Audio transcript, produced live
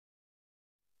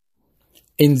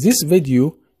In this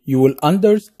video, you will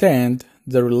understand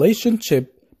the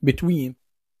relationship between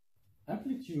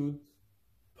amplitude,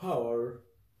 power,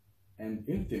 and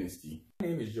intensity. My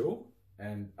name is Joe,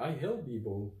 and I help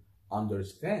people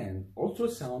understand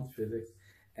ultrasound physics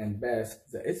and pass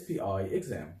the SPI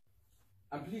exam.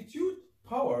 Amplitude,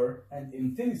 power, and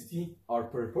intensity are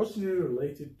proportionally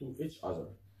related to each other.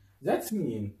 That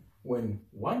means when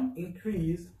one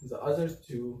increases, the other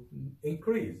two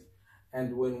increase.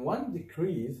 And when one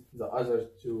decreases, the other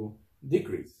two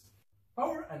decrease.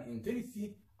 Power and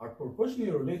intensity are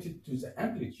proportionally related to the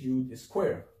amplitude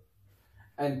square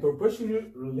and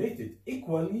proportionally related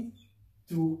equally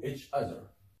to each other.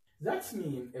 That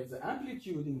means if the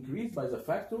amplitude increases by the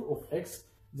factor of x,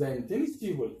 the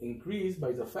intensity will increase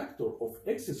by the factor of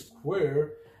x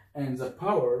squared, and the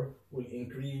power will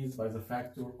increase by the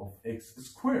factor of x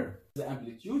squared. The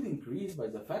amplitude increases by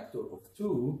the factor of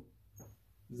 2,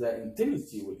 the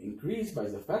intensity will increase by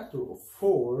the factor of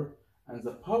 4, and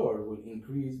the power will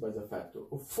increase by the factor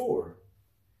of 4.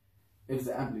 If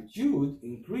the amplitude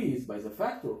increases by the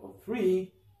factor of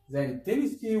 3, the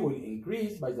intensity will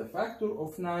increase by the factor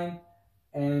of 9,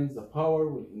 and the power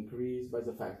will increase by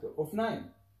the factor of 9.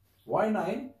 Why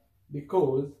 9?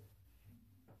 Because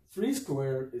 3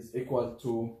 squared is equal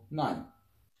to 9.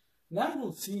 Now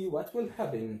we'll see what will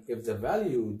happen if the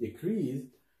value decreases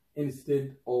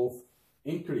instead of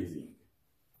increasing.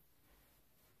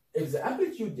 If the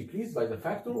amplitude decreases by the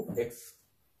factor of x,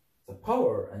 the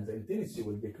power and the intensity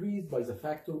will decrease by the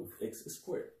factor of x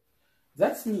squared.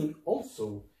 That means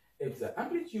also if the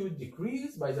amplitude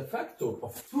decreases by the factor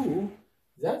of 2,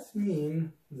 that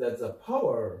means that the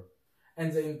power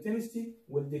and the intensity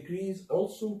will decrease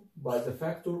also by the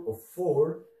factor of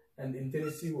 4, and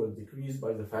intensity will decrease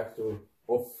by the factor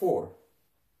of 4.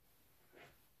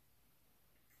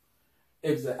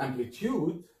 If the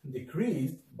amplitude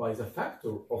decreased by the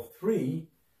factor of 3,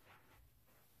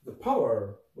 the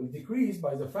power will decrease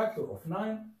by the factor of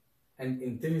 9, and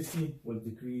intensity will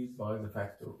decrease by the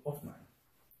factor of 9.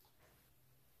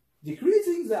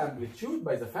 Decreasing the amplitude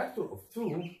by the factor of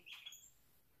 2,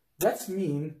 that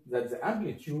means that the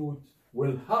amplitude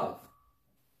will halve.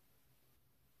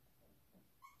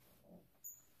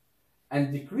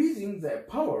 And decreasing the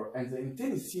power and the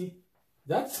intensity,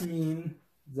 that means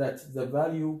that the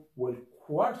value will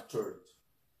quarter.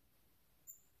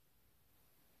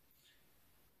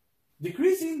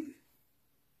 Decreasing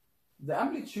the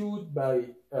amplitude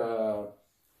by the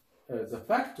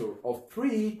factor of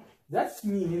 3, that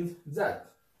means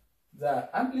that the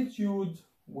amplitude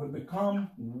will become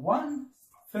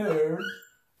 1/3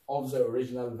 of the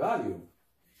original value.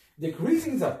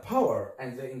 Decreasing the power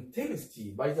and the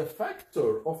intensity by the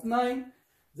factor of 9,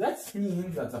 that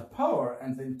means that the power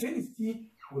and the intensity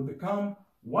will become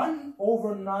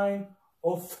 1/9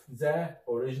 of the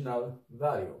original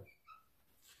value.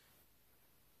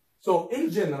 So in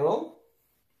general,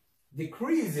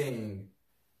 decreasing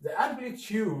the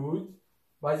amplitude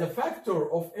by the factor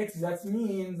of x, that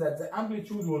means that the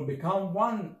amplitude will become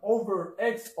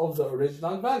 1/x of the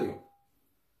original value.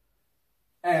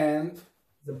 And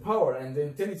the power and the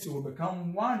intensity will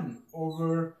become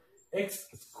 1/x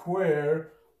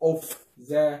squared of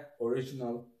the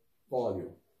original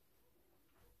value.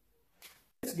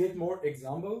 Let's get more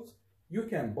examples. You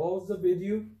can pause the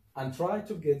video and try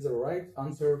to get the right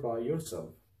answer by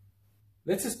yourself.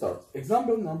 Let's start.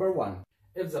 Example number 1.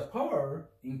 If the power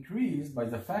increased by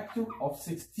the factor of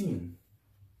 16,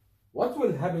 what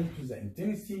will happen to the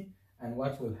intensity and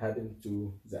what will happen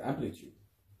to the amplitude?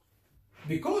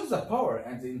 Because the power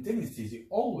and the intensity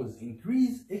always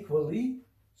increase equally,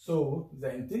 so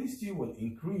the intensity will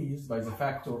increase by the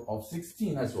factor of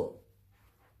 16 as well.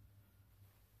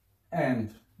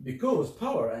 And because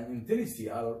power and intensity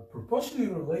are proportionally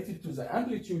related to the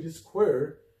amplitude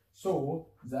squared, so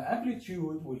the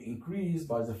amplitude will increase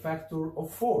by the factor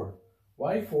of 4.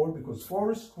 Why 4? Because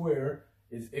 4 squared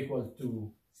is equal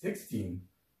to 16.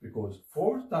 Because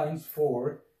 4 times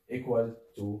 4 equals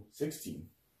to 16.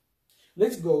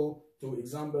 Let's go to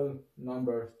example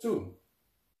number 2.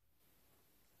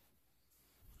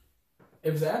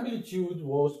 If the amplitude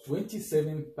was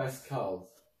 27 pascals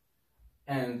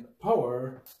and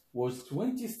power was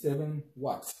 27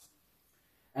 watts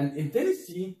and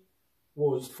intensity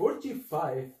was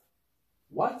 45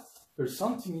 watts per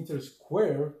centimeter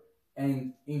square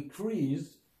and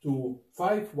increased to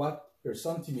 5 watts per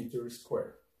centimeter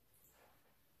square,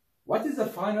 what is the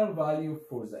final value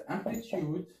for the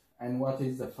amplitude and what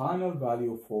is the final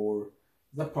value for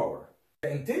the power?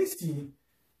 The intensity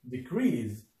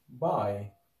decreased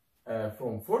by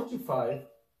from 45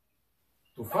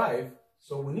 to 5,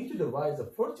 So we need to divide the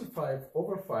 45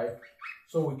 over 5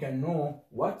 so we can know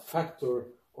what factor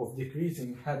of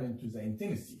decreasing happened to the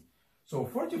intensity. So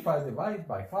 45 divided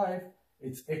by 5,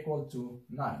 it's equal to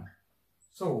 9.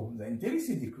 So the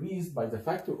intensity decreased by the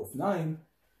factor of 9,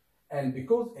 and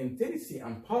because intensity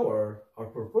and power are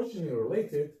proportionally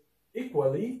related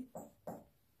equally,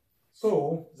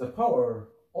 so the power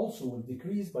also will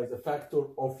decrease by the factor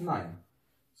of 9.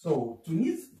 So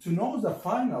to know the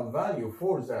final value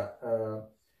for the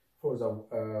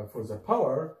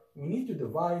power, we need to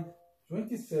divide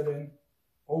 27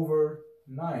 over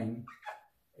 9.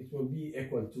 It will be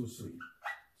equal to 3.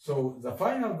 So the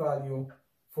final value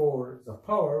for the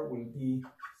power will be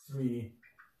 3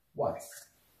 watts.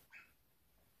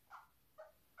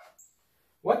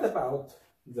 What about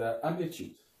the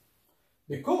amplitude?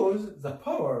 Because the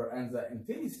power and the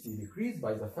intensity decrease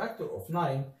by the factor of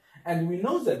 9, and we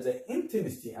know that the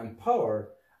intensity and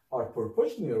power are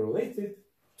proportionally related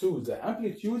to the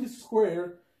amplitude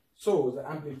square, so the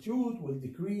amplitude will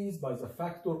decrease by the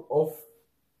factor of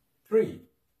 3.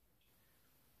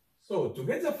 So to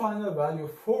get the final value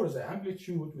for the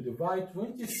amplitude, we divide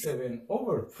 27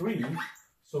 over 3,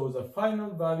 so the final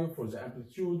value for the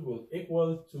amplitude will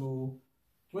equal to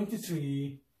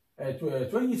 27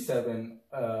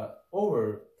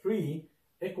 over 3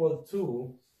 equal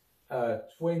to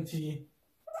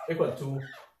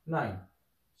 9.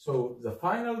 So the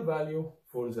final value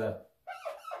for the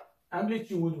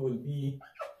amplitude will be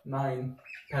 9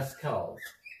 pascals.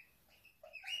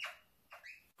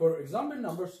 For example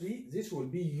number 3, this will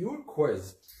be your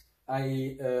quiz.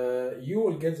 You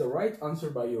will get the right answer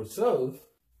by yourself.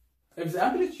 If the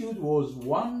amplitude was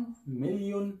 1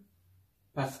 million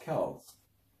pascals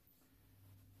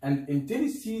and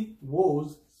intensity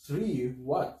was 3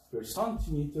 watts per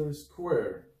centimeter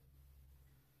square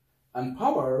and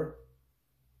power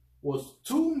was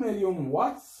 2 million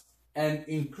watts and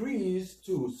increased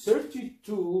to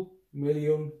 32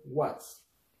 million watts,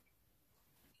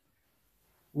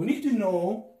 we need to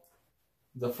know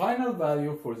the final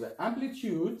value for the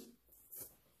amplitude,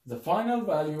 the final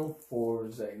value for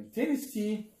the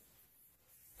intensity,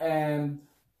 and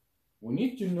we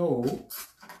need to know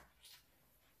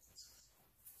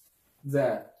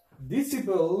the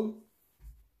decibel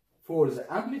for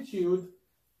the amplitude,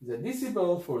 the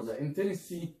decibel for the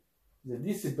intensity, the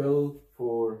decibel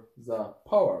for the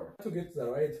power. To get the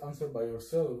right answer by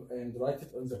yourself and write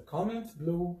it on the comment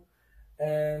below,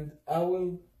 and I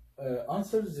will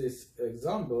answer this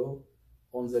example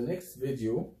on the next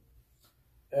video.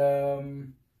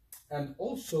 And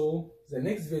also the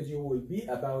next video will be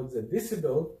about the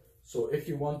decibel. So if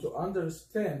you want to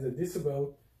understand the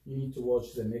decibel, you need to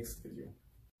watch the next video.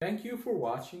 Thank you for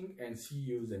watching and see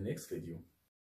you in the next video.